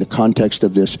explain the context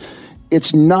of this,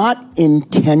 it's not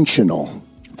intentional.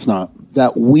 It's not.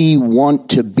 That we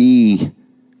want to be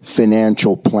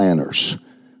financial planners.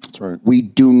 That's right. We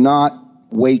do not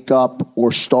wake up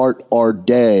or start our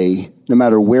day, no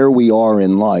matter where we are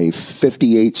in life,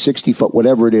 58, 60 foot,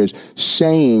 whatever it is,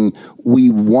 saying we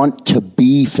want to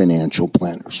be financial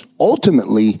planners.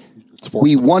 Ultimately,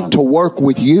 we want to work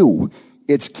with you.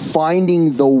 It's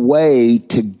finding the way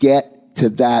to get to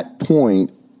that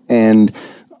point. And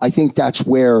I think that's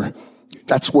where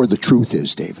the truth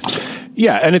is, David.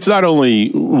 Yeah, and it's not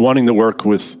only wanting to work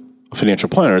with a financial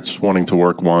planner, it's wanting to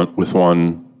work with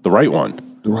the right one.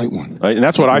 The right one. Right? And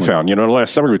that's what I found. In the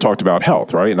last summer we talked about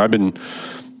health, right? And I've been,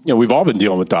 we've all been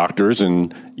dealing with doctors.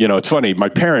 And, it's funny, my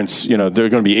parents, they're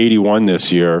going to be 81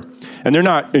 this year, and they're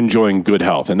not enjoying good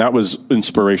health. And that was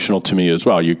inspirational to me as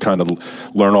well. You kind of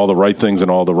learn all the right things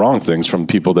and all the wrong things from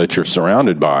people that you're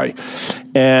surrounded by.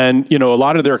 And, a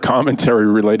lot of their commentary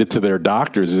related to their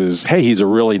doctors is, hey, he's a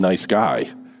really nice guy.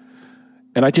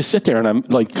 And I just sit there and I'm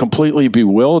like completely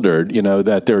bewildered,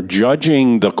 that they're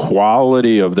judging the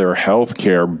quality of their health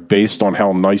care based on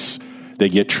how nice they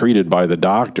get treated by the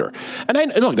doctor.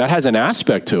 And look, that has an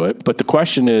aspect to it, but the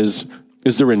question is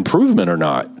there improvement or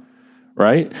not?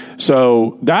 Right?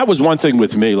 So that was one thing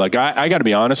with me. Like, I got to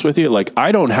be honest with you. Like,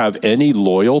 I don't have any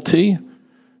loyalty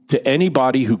to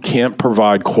anybody who can't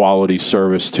provide quality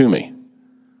service to me.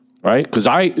 Right? Because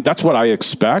that's what I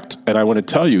expect. And I want to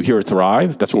tell you here at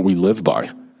Thrive, that's what we live by.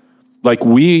 Like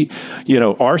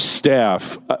our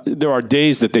staff, there are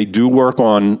days that they do walk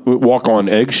on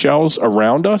eggshells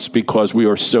around us because we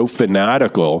are so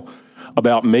fanatical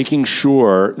about making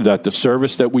sure that the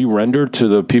service that we render to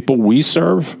the people we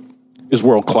serve is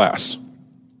world class.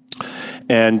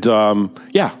 And so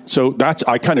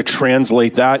I kind of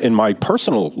translate that in my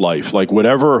personal life. Like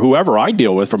whoever I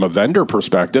deal with from a vendor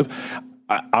perspective,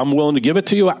 I'm willing to give it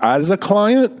to you as a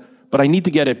client, but I need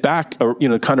to get it back,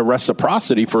 kind of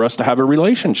reciprocity for us to have a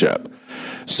relationship.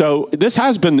 So this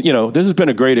has been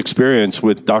a great experience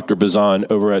with Dr. Bazan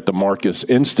over at the Marcus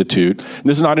Institute.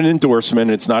 This is not an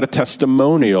endorsement. It's not a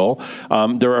testimonial.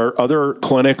 There are other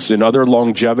clinics and other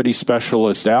longevity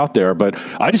specialists out there, but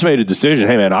I just made a decision.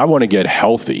 Hey, man, I want to get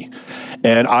healthy.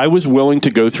 And I was willing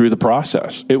to go through the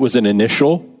process. It was an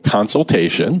initial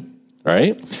consultation,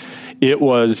 right? It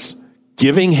was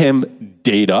giving him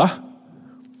data,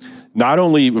 not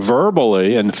only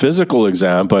verbally and physical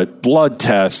exam, but blood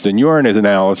tests and urine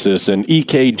analysis and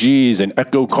EKGs and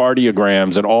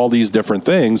echocardiograms and all these different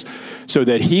things so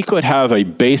that he could have a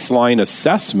baseline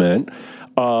assessment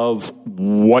of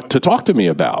what to talk to me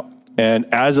about.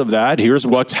 And as of that, here's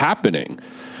what's happening.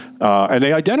 And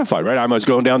they identified, right? I was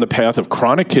going down the path of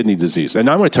chronic kidney disease. And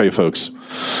I'm going to tell you, folks,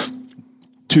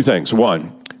 two things.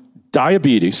 One,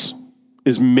 diabetes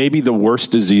is maybe the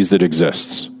worst disease that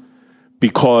exists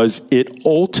because it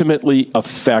ultimately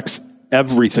affects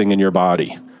everything in your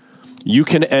body. You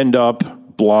can end up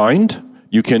blind.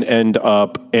 You can end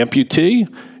up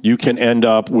amputee. You can end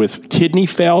up with kidney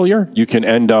failure. You can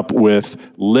end up with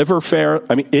liver failure.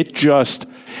 I mean, if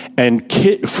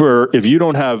you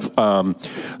don't have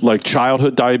like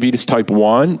childhood diabetes type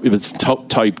 1, if it's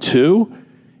type 2,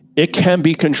 it can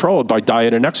be controlled by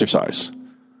diet and exercise.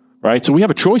 Right? So we have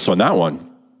a choice on that one.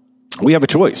 We have a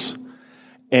choice.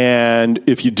 And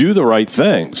if you do the right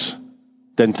things,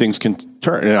 then things can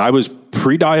turn. And I was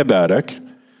pre-diabetic.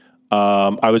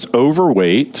 I was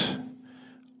overweight.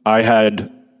 I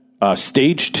had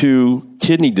stage 2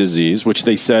 kidney disease, which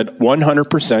they said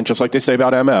 100%, just like they say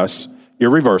about MS,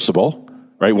 irreversible.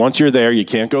 Right? Once you're there, you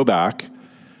can't go back.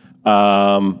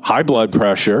 High blood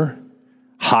pressure,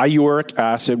 high uric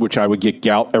acid, which I would get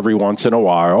gout every once in a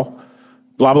while.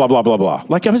 Blah, blah, blah, blah, blah.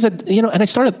 Like I was, and I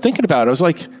started thinking about it. I was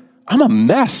like, I'm a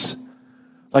mess.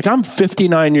 Like I'm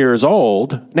 59 years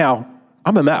old. Now,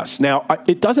 I'm a mess. Now,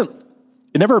 it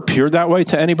never appeared that way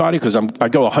to anybody because I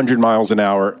go 100 miles an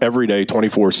hour every day,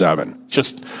 24/7,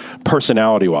 just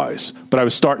personality-wise. But I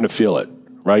was starting to feel it,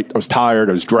 right? I was tired.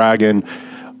 I was dragging.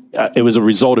 It was a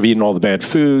result of eating all the bad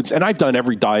foods. And I've done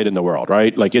every diet in the world,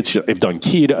 right? Like I've done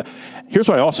keto. Here's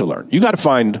what I also learned. You got to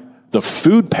find the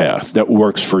food path that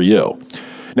works for you.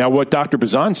 Now, what Dr.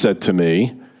 Bazan said to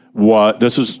me,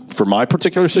 this was for my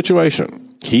particular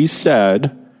situation. He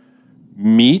said,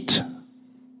 meat,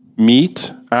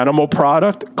 animal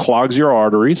product clogs your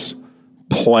arteries,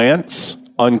 plants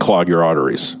unclog your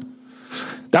arteries.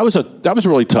 That was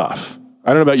really tough. I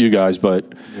don't know about you guys,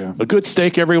 but a good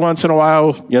steak every once in a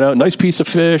while, nice piece of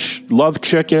fish, love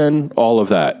chicken, all of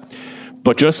that.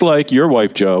 But just like your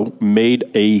wife, Joe, made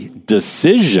a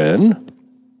decision,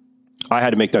 I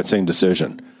had to make that same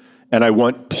decision. And I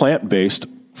went plant-based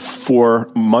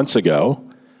 4 months ago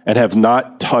and have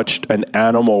not touched an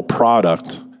animal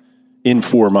product in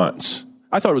 4 months.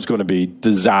 I thought it was going to be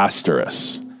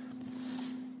disastrous.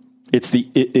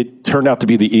 It turned out to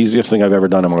be the easiest thing I've ever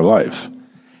done in my life.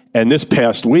 And this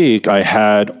past week, I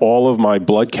had all of my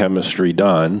blood chemistry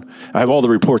done. I have all the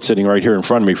reports sitting right here in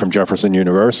front of me from Jefferson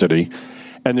University.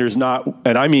 And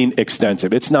and I mean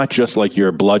extensive. It's not just like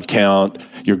your blood count,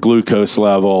 your glucose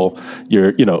level,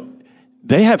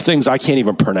 they have things I can't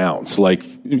even pronounce, like,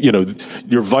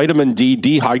 your vitamin D,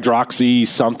 dehydroxy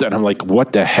something. I'm like,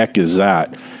 what the heck is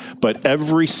that? But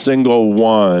every single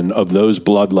one of those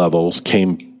blood levels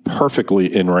came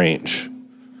perfectly in range.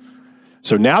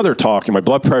 So now they're talking, my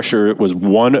blood pressure was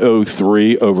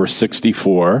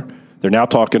 103/64. They're now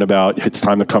talking about it's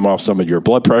time to come off some of your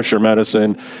blood pressure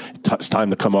medicine. It's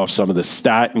time to come off some of the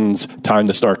statins, time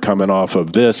to start coming off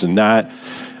of this and that.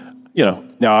 Now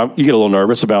you get a little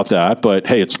nervous about that, but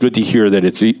hey, it's good to hear that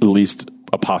it's at least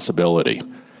a possibility.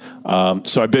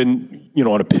 So I've been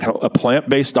on a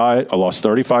plant-based diet. I lost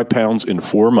 35 pounds in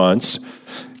 4 months.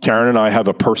 Karen and I have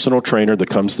a personal trainer that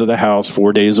comes to the house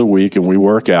 4 days a week, and we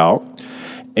work out.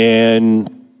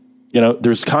 And,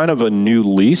 there's kind of a new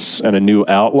lease and a new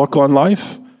outlook on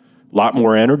life, a lot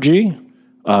more energy.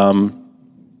 I'm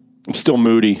still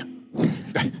moody.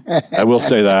 I will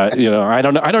say that, I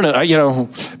don't know.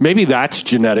 Maybe that's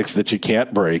genetics that you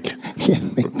can't break. Yeah,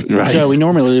 maybe. Right? Joe, we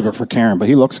normally leave it for Karen, but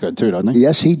he looks good too, doesn't he?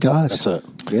 Yes, he does. That's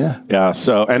it. Yeah. Yeah.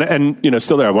 So, and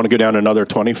still there. I want to go down another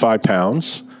 25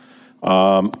 pounds.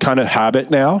 Kind of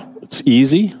habit now. It's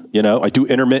easy. I do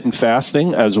intermittent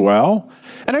fasting as well.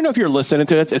 And I don't know if you're listening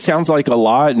to it. It sounds like a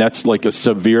lot, and that's like a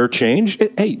severe change.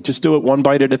 Hey, just do it one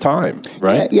bite at a time,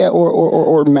 right? Yeah,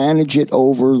 or manage it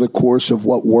over the course of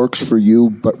what works for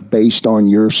you, but based on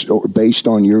your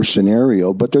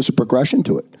scenario. But there's a progression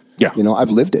to it. Yeah. I've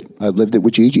lived it. I've lived it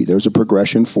with Gigi. There's a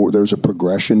progression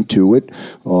to it,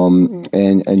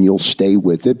 and you'll stay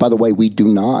with it. By the way, we do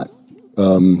not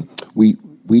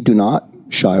we do not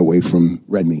shy away from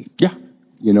red meat. Yeah.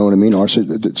 You know what I mean?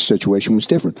 The situation was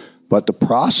different, but the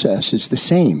process is the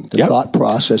same. The thought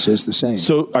process is the same.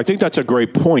 So I think that's a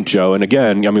great point, Joe. And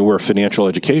again, we're a financial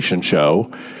education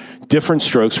show. Different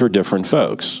strokes for different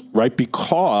folks, right?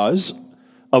 Because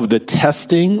of the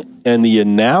testing and the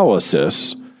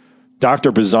analysis,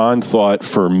 Dr. Bazan thought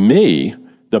for me,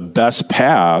 the best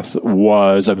path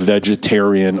was a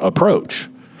vegetarian approach.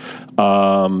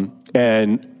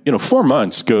 And 4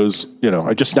 months goes,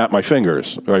 I just snapped my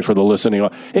fingers, right, for the listening.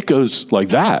 It goes like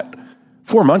that.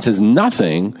 4 months is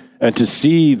nothing. And to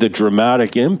see the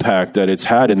dramatic impact that it's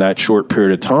had in that short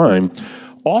period of time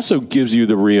also gives you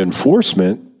the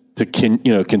reinforcement to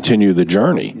continue the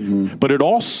journey. Mm-hmm. But it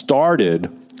all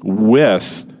started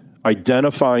with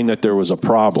identifying that there was a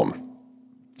problem.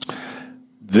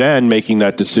 Then making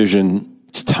that decision,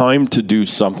 it's time to do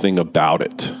something about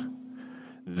it.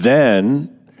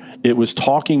 Then it was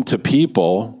talking to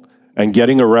people and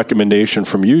getting a recommendation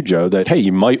from you, Joe, that, hey,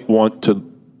 you might want to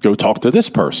go talk to this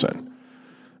person.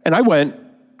 And I went,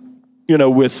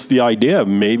 with the idea of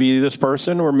maybe this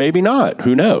person or maybe not.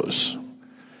 Who knows?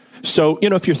 So,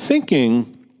 if you're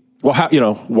thinking, well,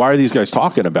 why are these guys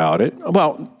talking about it?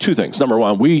 Well, two things. Number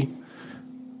one, we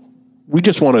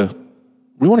just want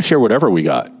to share whatever we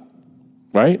got,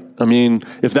 right? I mean,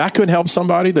 if that could help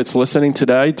somebody that's listening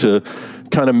today to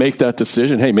kind of make that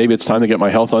decision, hey, maybe it's time to get my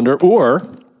health under. Or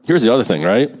here's the other thing,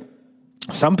 right?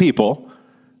 Some people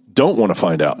don't want to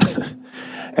find out.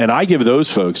 And I give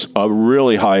those folks a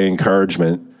really high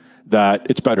encouragement that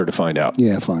it's better to find out.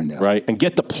 Yeah, find out. Right? And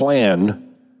get the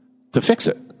plan to fix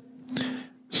it.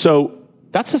 So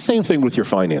that's the same thing with your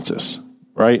finances,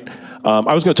 right?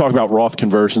 I was going to talk about Roth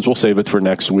conversions. We'll save it for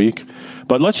next week.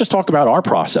 But let's just talk about our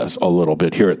process a little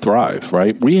bit here at Thrive,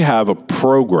 right? We have a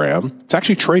program. It's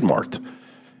actually trademarked.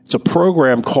 It's a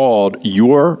program called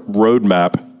Your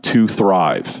Roadmap to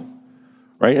Thrive,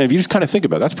 right? And if you just kind of think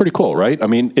about it, that's pretty cool, right? I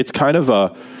mean, it's kind of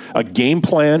a game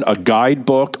plan, a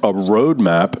guidebook, a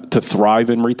roadmap to thrive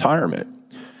in retirement.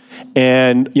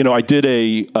 And, I did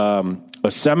a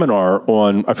seminar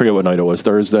on, I forget what night it was,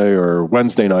 Thursday or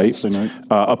Wednesday night,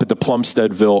 up at the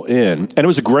Plumsteadville Inn. And it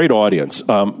was a great audience.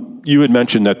 You had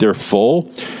mentioned that they're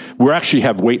full. We actually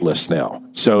have wait lists now.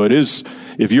 So it is,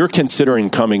 if you're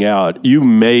considering coming out, you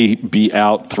may be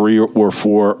out 3 or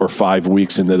 4 or 5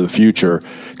 weeks into the future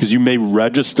because you may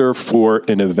register for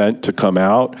an event to come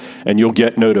out and you'll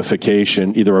get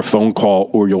notification, either a phone call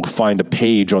or you'll find a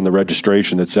page on the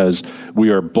registration that says,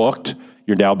 we are booked.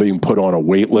 You're now being put on a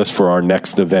wait list for our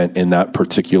next event in that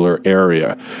particular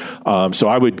area. So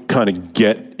I would kind of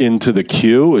get into the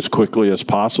queue as quickly as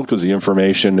possible because the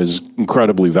information is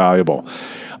incredibly valuable.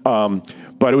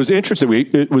 But it was interesting.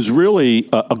 It was really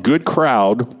a good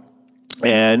crowd,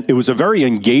 and it was a very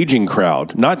engaging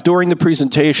crowd, not during the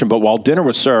presentation, but while dinner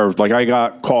was served. Like, I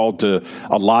got called to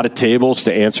a lot of tables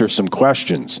to answer some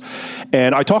questions.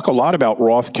 And I talk a lot about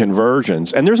Roth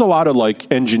conversions, and there's a lot of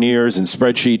like engineers and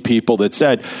spreadsheet people that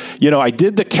said, I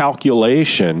did the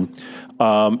calculation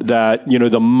that,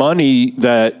 the money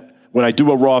that when I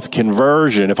do a Roth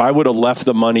conversion, if I would have left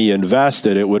the money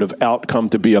invested, it would have outcome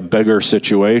to be a bigger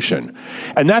situation.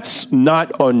 And that's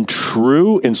not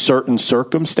untrue in certain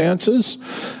circumstances,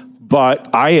 but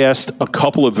I asked a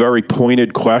couple of very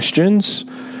pointed questions.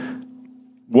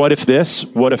 What if this?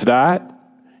 What if that?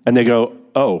 And they go,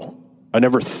 oh, I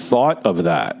never thought of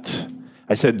that.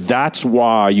 I said, that's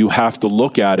why you have to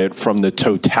look at it from the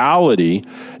totality,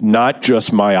 not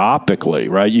just myopically,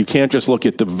 right? You can't just look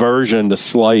at the version, the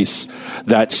slice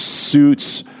that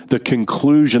suits the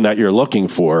conclusion that you're looking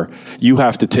for, you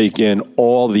have to take in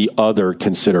all the other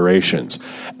considerations.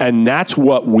 And that's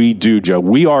what we do, Joe.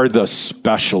 We are the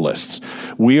specialists.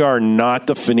 We are not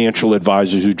the financial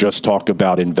advisors who just talk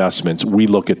about investments. We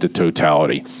look at the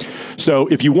totality. So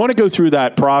if you want to go through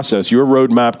that process, your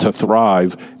roadmap to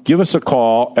thrive, give us a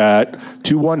call at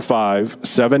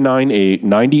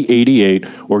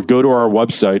 215-798-9088 or go to our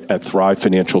website at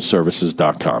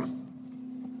thrivefinancialservices.com.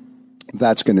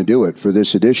 That's going to do it for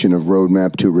this edition of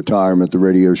Roadmap to Retirement, the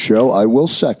radio show. I will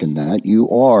second that. You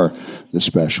are the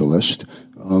specialist.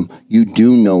 You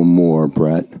do know more,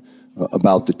 Brett,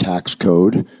 about the tax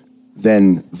code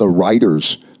than the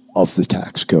writers of the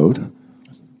tax code.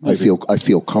 I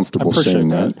feel comfortable saying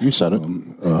that. You said it.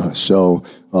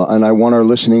 And I want our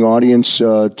listening audience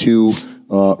to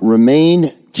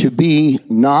remain to be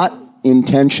not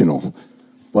intentional,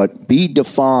 but be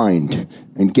defined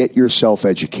and get yourself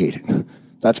educated.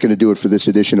 That's going to do it for this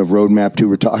edition of Roadmap to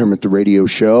Retirement, the radio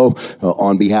show.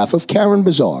 On behalf of Karen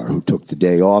Bazaar, who took the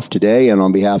day off today, and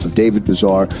on behalf of David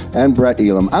Bazaar and Brett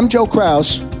Elam, I'm Joe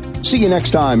Kraus. See you next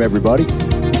time, everybody.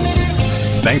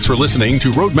 Thanks for listening to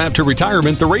Roadmap to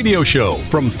Retirement, the radio show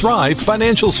from Thrive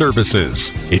Financial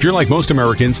Services. If you're like most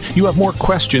Americans, you have more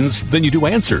questions than you do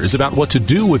answers about what to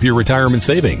do with your retirement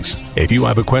savings. If you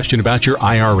have a question about your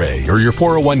IRA or your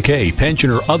 401k,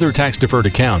 pension, or other tax-deferred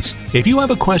accounts, if you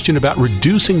have a question about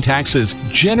reducing taxes,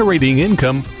 generating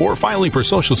income, or filing for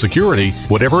Social Security,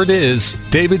 whatever it is,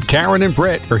 David, Karen, and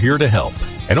Brett are here to help.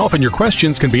 And often your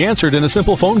questions can be answered in a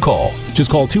simple phone call.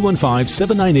 Just call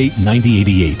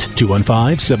 215-798-9088.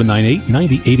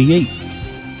 215-798-9088.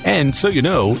 And so you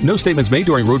know, no statements made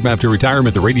during Roadmap to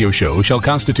Retirement, the radio show, shall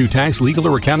constitute tax, legal,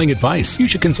 or accounting advice. You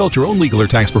should consult your own legal or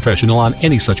tax professional on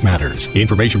any such matters. The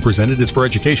information presented is for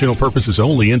educational purposes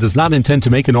only and does not intend to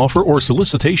make an offer or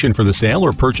solicitation for the sale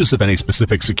or purchase of any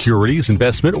specific securities,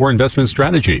 investment, or investment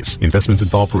strategies. Investments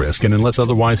involve risk and, unless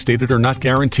otherwise stated, are not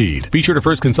guaranteed. Be sure to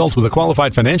first consult with a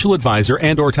qualified financial advisor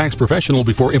and or tax professional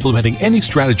before implementing any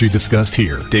strategy discussed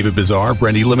here. David Bazaar,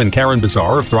 Brent Elam, and Karen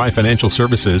Bazaar of Thrive Financial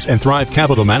Services and Thrive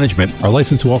Capital Management are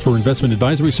licensed to offer investment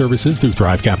advisory services through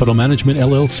Thrive Capital Management,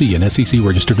 LLC, an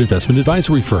SEC-registered investment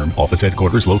advisory firm. Office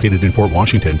headquarters located in Fort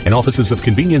Washington, and offices of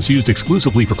convenience used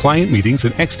exclusively for client meetings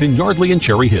in Exton, Yardley, and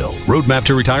Cherry Hill. Roadmap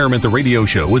to Retirement, the radio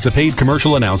show, is a paid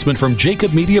commercial announcement from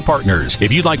Jacob Media Partners.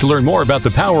 If you'd like to learn more about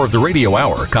the power of the radio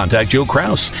hour, contact Joe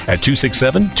Kraus at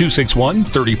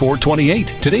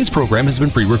 267-261-3428. Today's program has been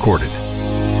pre-recorded.